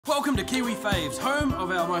Welcome to Kiwifaves, home of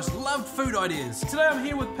our most loved food ideas. Today I'm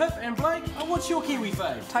here with Pip and Blake. What's your Kiwi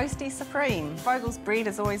fave? Toastie Supreme. Vogel's bread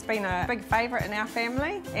has always been a big favourite in our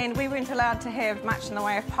family, and we weren't allowed to have much in the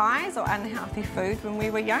way of pies or unhealthy food when we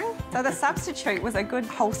were young. So the substitute was a good,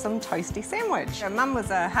 wholesome toastie sandwich. Her mum was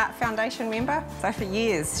a Heart Foundation member, so for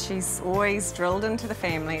years she's always drilled into the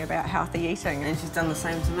family about healthy eating. And she's done the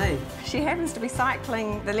same to me. She happens to be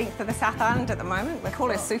cycling the length of the South Island at the moment. We call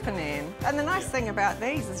her Super Nan. And the nice thing about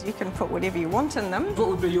these is you can put whatever you want in them. What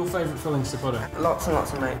would be your favourite fillings to put in? Lots and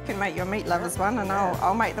lots of meat. You can make your meat lovers one, and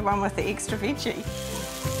I'll make the one with the extra veggie.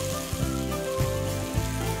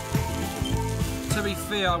 To be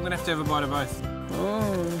fair, I'm going to have a bite of both.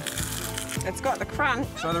 It's got the crunch.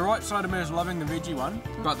 So the right side of me is loving the veggie one,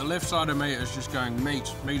 but the left side of me is just going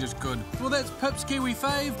meat. Meat is good. Well, that's Pip's Kiwi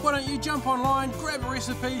Fave. Why don't you jump online, grab a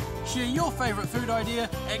recipe, share your favourite food idea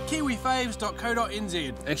at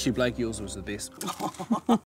kiwifaves.co.nz. Actually, Blake, yours was the best.